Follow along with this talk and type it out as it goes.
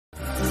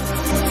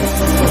Hello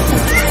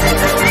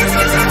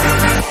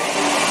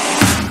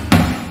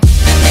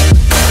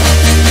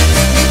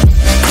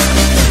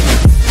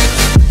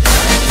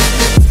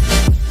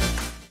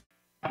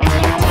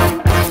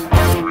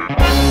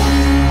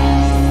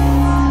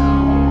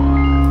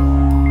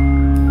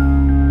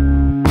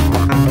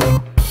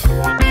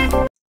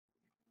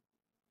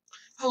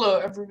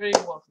everybody,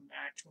 welcome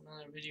back to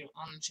another video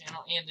on the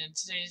channel, and in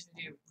today's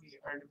video we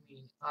are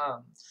doing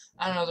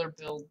another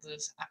build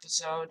this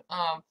episode.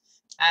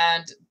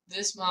 And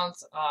this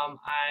month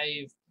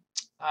I've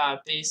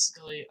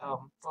basically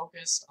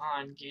focused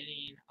on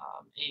getting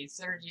a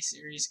 30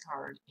 series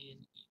card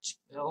in each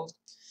build.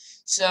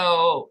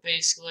 So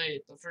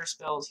basically the first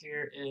build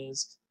here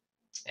is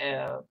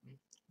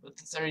with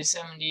the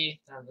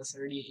 3070, then the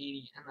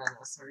 3080, and then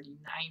the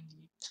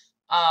 3090.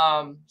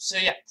 So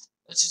yeah,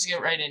 let's just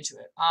get right into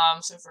it.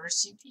 So for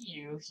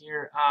CPU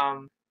here,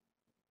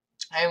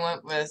 I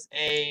went with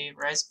a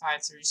Ryzen 5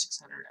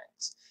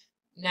 3600X.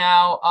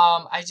 Now,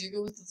 I do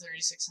go with the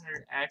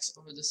 3600X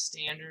over the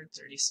standard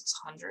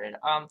 3600,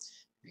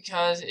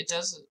 because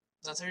the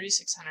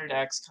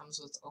 3600X comes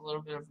with a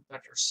little bit of a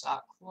better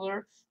stock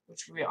cooler,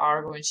 which we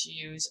are going to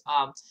use,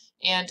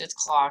 and it's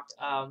clocked,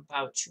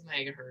 about 2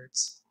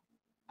 gigahertz,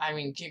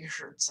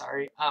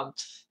 sorry,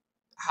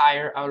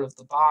 higher out of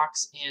the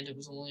box, and it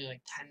was only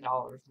like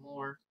 $10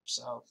 more,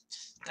 so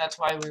that's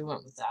why we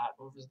went with that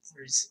over the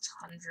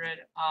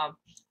 3600.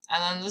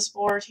 And then this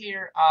board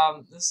here,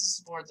 this is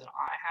the board that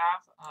I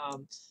have.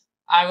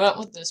 I went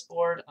with this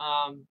board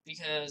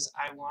because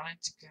I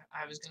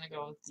was gonna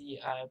go with the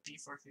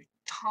B450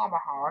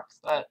 Tomahawk,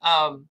 but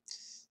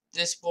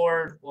this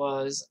board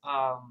was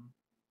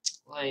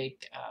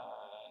like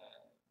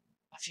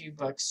a few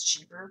bucks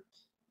cheaper,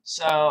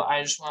 so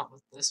I just went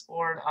with this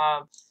board.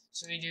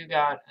 So we do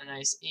got a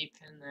nice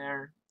 8-pin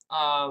there,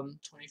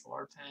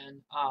 24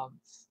 pin,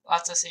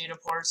 lots of SATA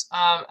ports,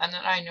 and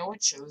then I know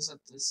it shows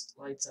that this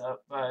lights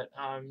up, but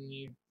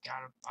you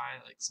gotta buy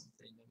like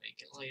something to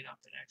make it light up.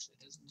 It actually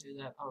doesn't do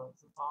that out of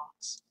the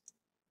box,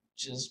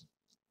 which is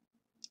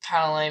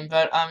kind of lame.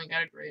 But we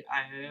got a great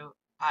I/O,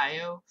 I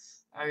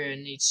got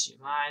an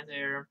HDMI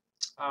there.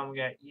 We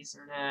got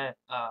Ethernet,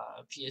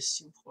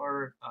 PS2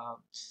 port,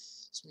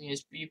 some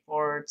USB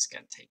ports,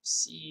 got Type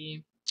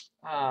C,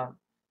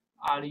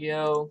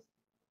 audio,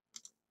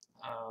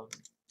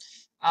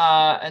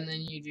 and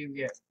then you do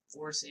get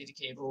 4 SATA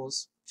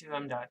cables, 2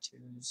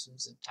 M.2s, some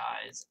zip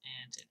ties,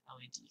 and an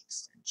LED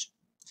extension.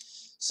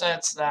 So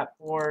that's that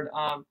board.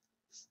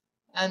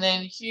 And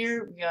then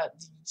here we got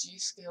the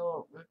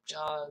G.Skill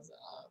Ripjaws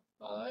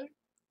 5.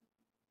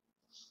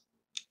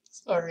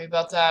 Sorry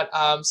about that.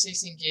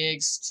 16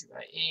 gigs,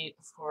 2x8,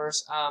 of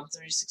course,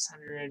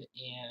 3600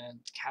 and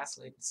cast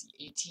latency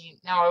 18.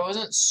 Now, I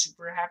wasn't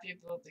super happy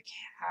about the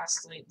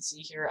cast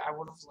latency here. I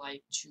would have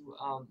liked to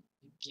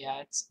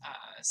get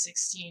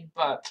 16,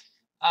 but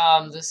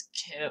this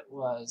kit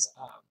was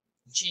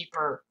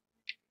cheaper.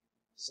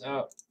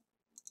 So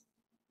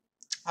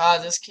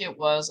this kit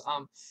was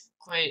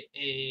quite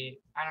a,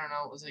 I don't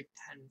know, it was like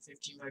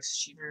 10-15 bucks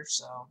cheaper,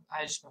 so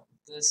I just went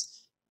with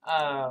this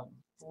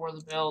for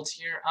the build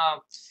here.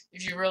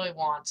 If you really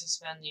want to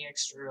spend the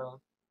extra,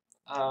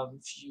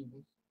 if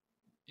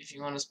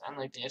you want to spend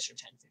like the extra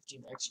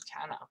 10-15 bucks, you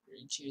can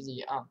upgrade to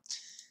the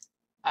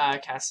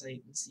cast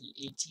latency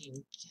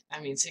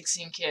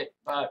 16 kit,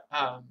 but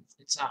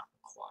it's not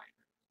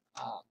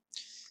required.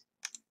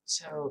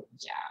 So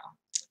yeah.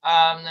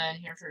 Then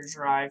here for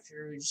drive,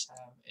 here we just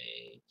have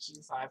a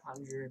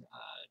Q500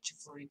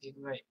 240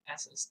 gigabyte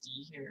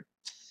SSD here.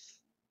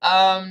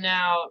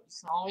 Now you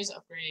can always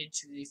upgrade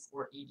to the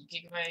 480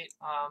 gigabyte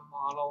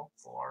model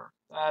for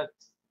that.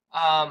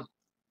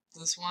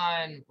 This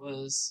one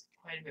was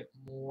quite a bit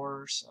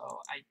more,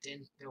 so I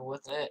didn't go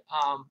with it.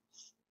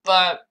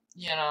 But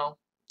you know,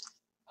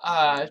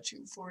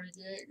 240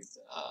 gigs.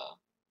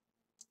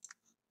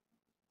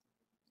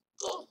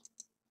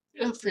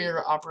 For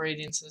your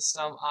operating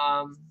system.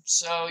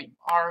 So you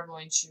are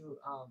going to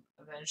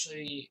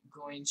eventually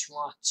want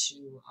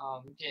to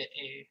get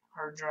a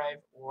hard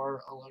drive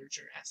or a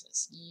larger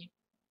SSD.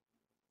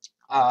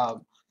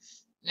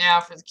 Now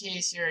for the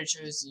case here, I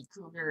chose the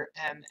Cougar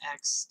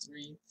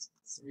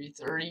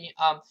MX330.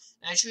 And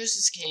I chose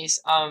this case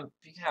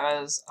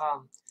because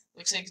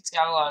looks like it's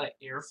got a lot of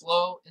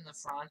airflow in the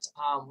front,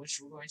 which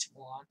we're going to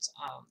want.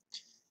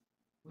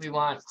 We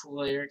want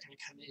cool air kind of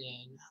coming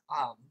in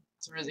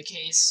through the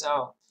case,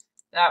 so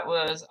that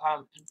was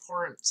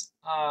important.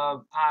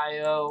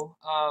 I/O,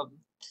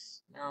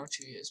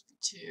 to USB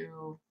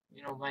 2,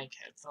 mic,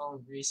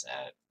 headphone,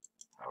 reset,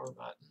 power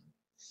button.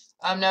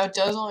 Now it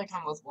does only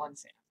come with one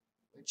fan,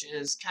 which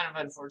is kind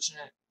of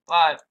unfortunate,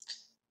 but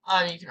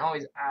you can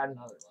always add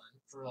another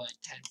one for like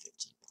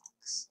 10-15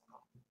 bucks.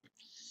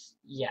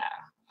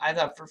 Yeah, I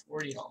thought for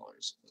 $40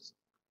 was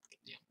a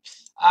good deal.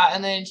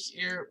 And then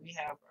here we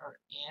have our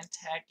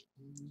Antec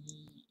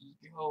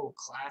Ego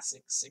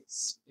Classic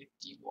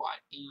 650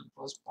 watt 80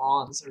 plus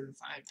bond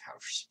certified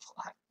power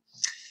supply.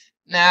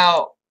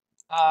 Now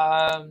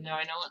I know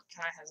it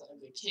kind of has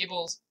ugly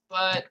cables,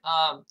 but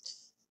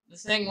the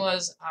thing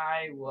was,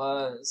 I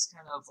was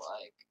kind of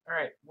like,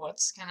 alright,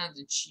 what's kind of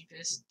the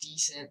cheapest,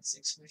 decent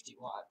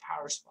 650-watt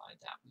power supply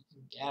that we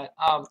can get?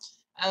 And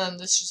then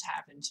this just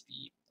happened to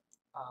be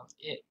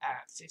it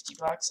at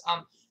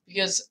 $50.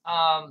 Because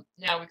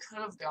now we could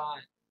have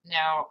got,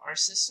 now our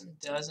system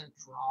doesn't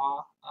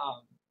draw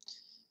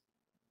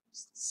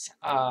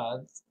uh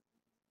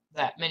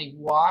that many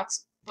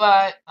watts,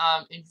 but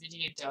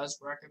NVIDIA does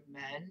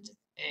recommend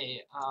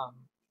a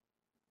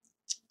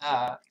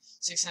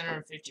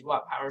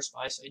 650-watt power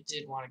supply, so I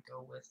did want to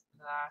go with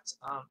that.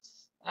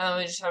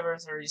 We just have our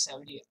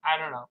 3070. I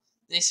don't know.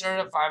 They start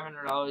at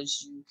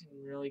 $500. You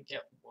can really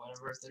get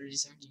whatever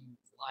 3070 you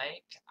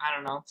like. I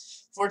don't know.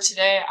 For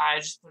today, I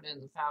just put in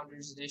the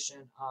Founders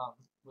Edition,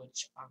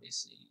 which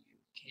obviously you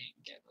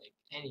can't get like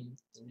any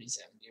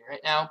 3070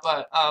 right now,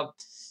 but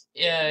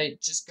yeah,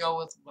 just go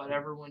with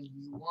whatever one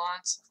you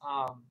want.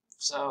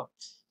 So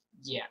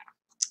yeah.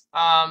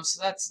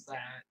 So that's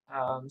that.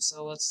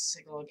 So let's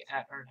take a look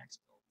at our next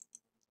build.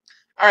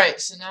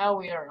 Alright, so now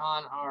we are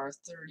on our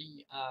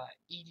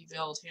 3080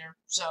 build here.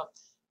 So,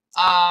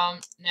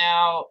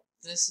 now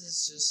this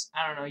is just,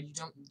 I don't know, you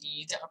don't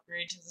need to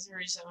upgrade to the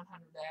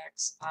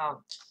 3700X.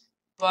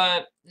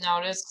 But now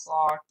it is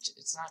clocked.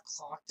 It's not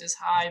clocked as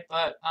high,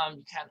 but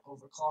you can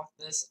overclock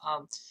this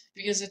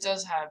because it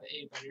does have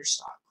a better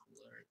stock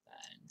cooler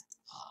than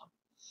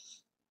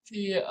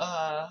the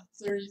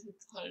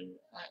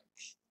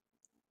 3600X.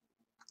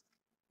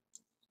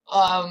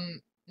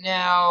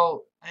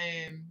 Now,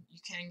 you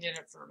can get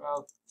it for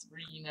about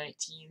 $319,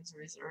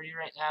 $330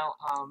 right now,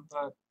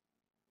 but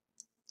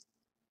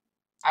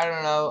I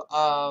don't know,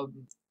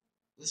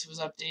 this was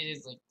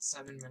updated like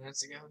 7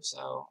 minutes ago,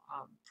 so,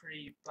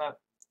 but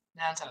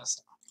now it's out of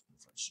stock,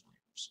 unfortunately.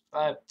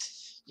 But,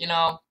 you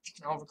know, you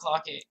can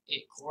overclock it,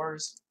 8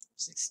 cores,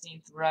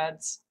 16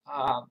 threads,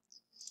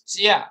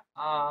 so yeah,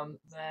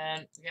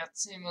 then we got the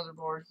same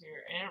motherboard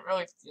here. I didn't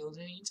really feel the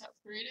need to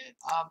upgrade it.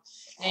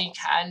 And you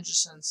can,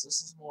 just since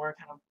this is more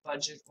kind of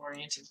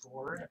budget-oriented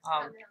board.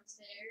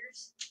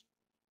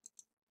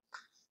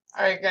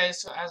 Alright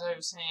guys, so as I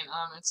was saying,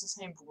 it's the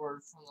same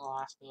board from the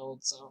last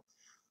build, so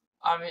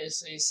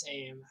obviously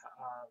same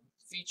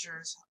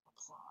features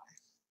apply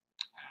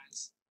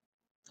as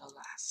the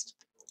last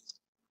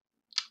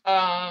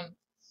build.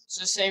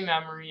 So same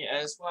memory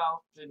as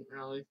well. Didn't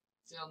really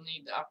feel the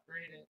need to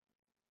upgrade it.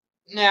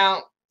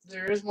 Now,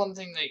 there is one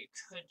thing that you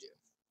could do.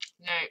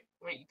 Now,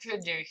 what you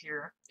could do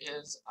here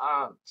is,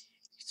 you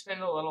could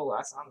spend a little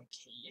less on the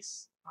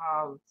case.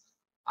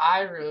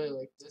 I really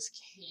like this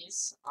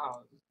case.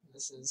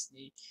 This is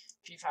the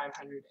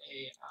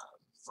P500A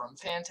from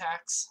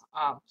Fantex.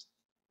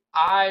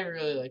 I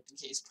really like the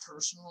case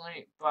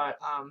personally, but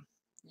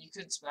you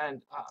could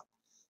spend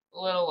a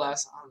little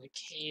less on the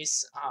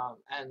case,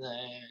 and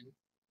then,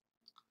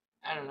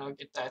 I don't know,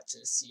 get that to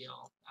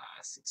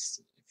CL16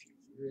 if you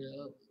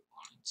really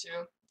wanted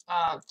to.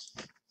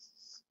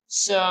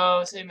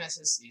 So same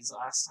SSDs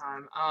last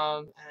time.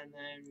 And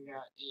then we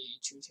got a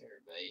 2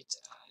 terabyte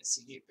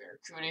Seagate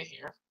Barracuda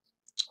here.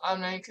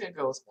 Now you could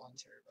go with 1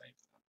 terabyte.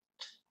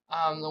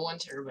 The 1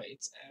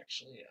 terabyte's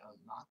actually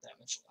not that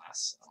much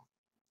less, so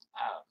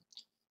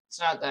it's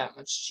not that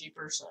much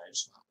cheaper. So I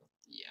just went with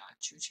the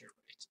 2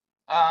 terabyte.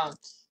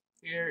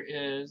 Here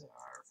is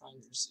our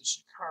Founders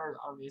Edition card,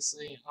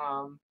 obviously.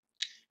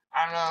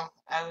 I don't know.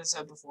 As I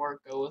said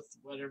before, go with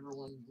whatever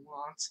one you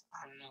want.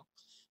 I don't know.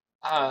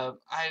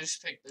 I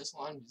just picked this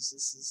one because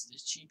this is the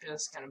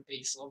cheapest kind of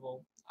base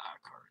level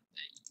card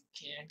that you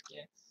can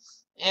get.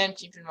 And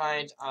keep in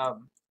mind,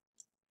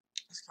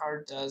 this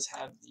card does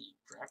have the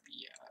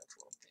crappy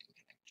 12-pin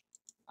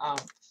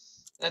connector.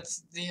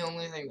 That's the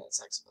only thing that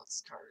sucks about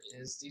this card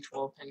is the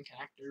 12-pin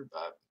connector,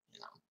 but, you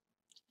know.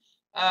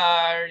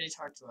 I already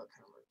talked about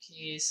kind of our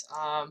case.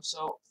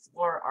 So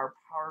for our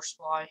power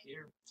supply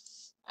here,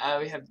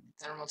 we have the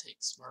Thermaltake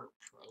Smart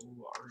Pro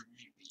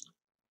RGB.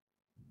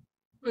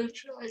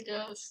 Which I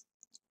guess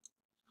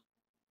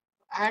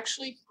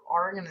actually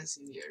are gonna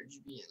see the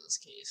RGB in this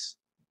case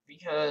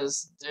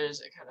because there's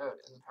a cutout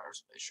in the power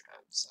supply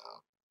shroud, so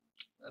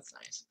that's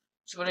nice.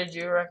 So what I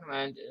do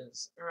recommend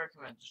is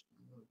just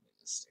removing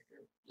the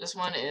sticker. This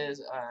one is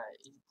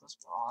 80 plus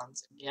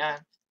bonds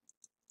again.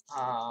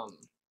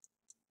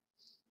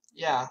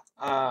 Yeah,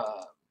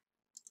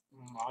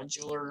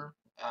 modular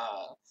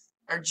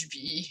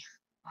RGB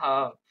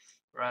for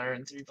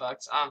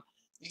 $103.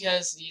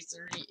 Because the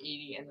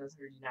 3080 and the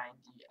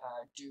 3090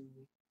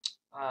 do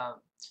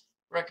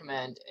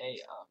recommend a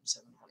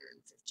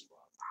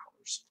 750-watt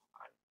power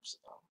supply. So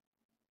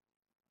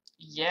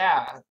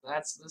yeah,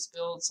 that's this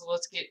build. So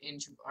let's get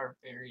into our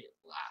very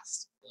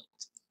last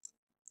build.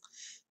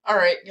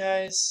 Alright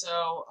guys,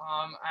 so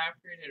I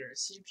upgraded our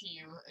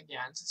CPU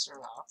again to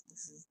start off.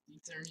 This is the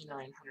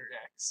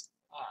 3900X,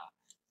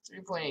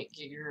 3.8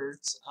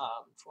 gigahertz,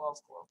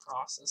 12-core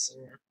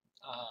processor,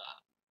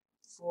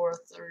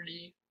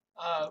 430.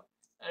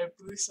 It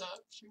boosts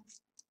up to,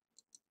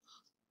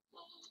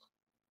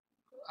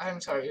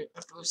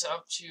 it boosts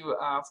up to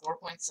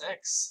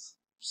 4.6.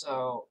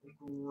 So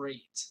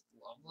great,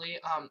 lovely.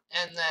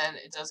 And then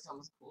it does come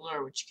with a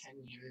cooler, which you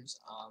can use.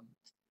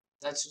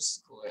 That's just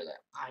the cooler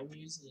that I'm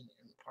using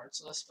in the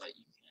parts list, but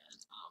you can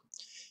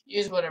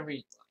use whatever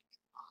you'd like,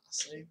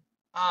 honestly.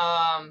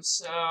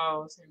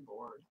 So same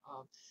board.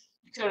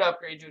 You could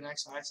upgrade to an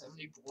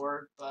X570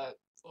 board,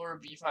 or a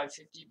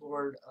B550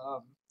 board.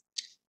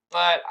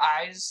 But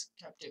I just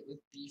kept it with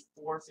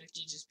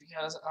B450 just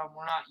because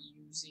we're not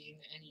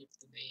using any of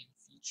the main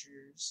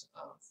features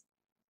of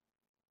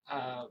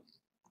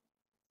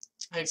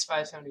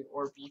X570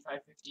 or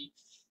B550.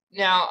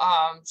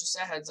 Now, just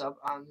a heads up,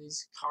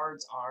 these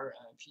cards are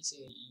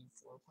PCIe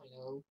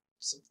 4.0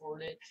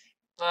 supported,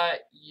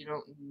 but you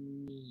don't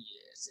need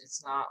it.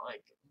 It's not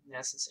like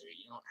necessary.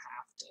 You don't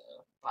have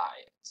to buy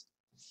it.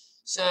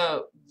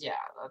 So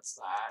yeah, that's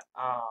that.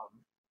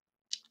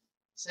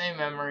 Same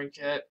memory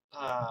kit,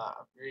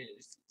 upgrade it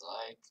if you'd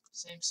like.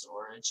 Same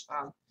storage.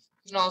 You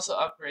can also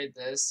upgrade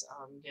this,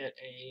 get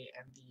a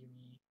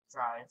NVMe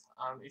drive,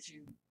 if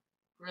you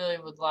really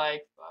would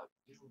like, but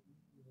you don't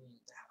need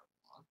to have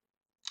one.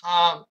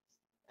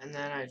 And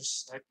then I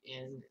just stuck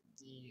in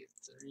the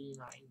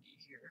 390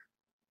 here.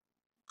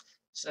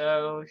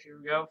 So here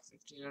we go,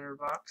 $1,500.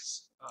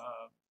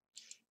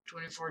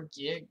 24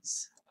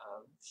 gigs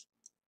of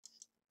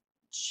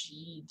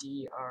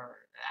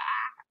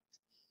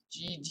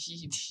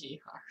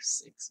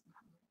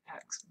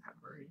GDDR6X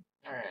memory.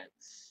 Alright.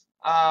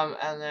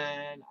 And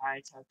then I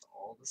kept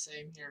all the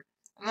same here.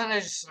 And then I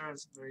just started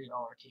some $30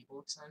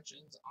 cable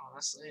extensions,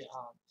 honestly.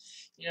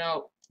 You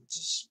know,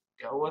 just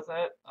go with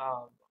it.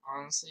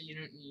 Honestly, you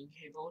don't need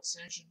cable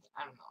extensions.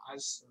 I don't know, I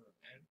just threw them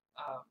in.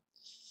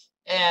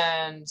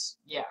 And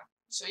yeah.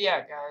 So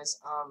yeah, guys,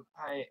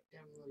 I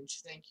am going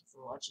to thank you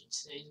for watching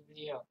today's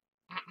video.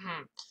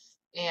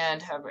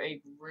 And have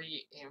a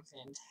great and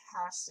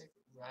fantastic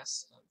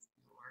rest of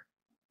your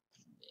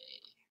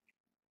day.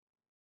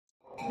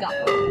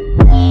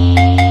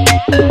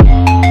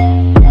 Go.